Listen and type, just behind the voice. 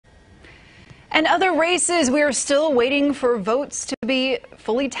And other races, we are still waiting for votes to be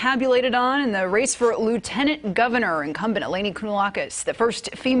fully tabulated on in the race for lieutenant governor. Incumbent Eleni Kounalakis, the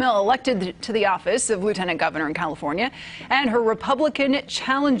first female elected to the office of lieutenant governor in California, and her Republican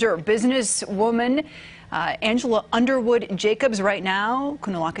challenger, businesswoman Angela Underwood Jacobs. Right now,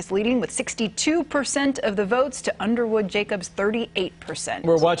 Kounalakis leading with 62% of the votes to Underwood Jacobs 38%.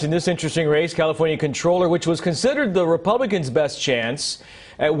 We're watching this interesting race. California controller, which was considered the Republicans' best chance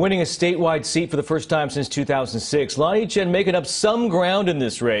at winning a statewide seat for the first time since 2006. Lonnie Chen making up some ground in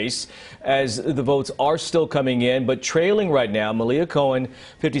this race as the votes are still coming in, but trailing right now. Malia Cohen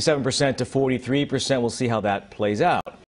 57% to 43%. We'll see how that plays out.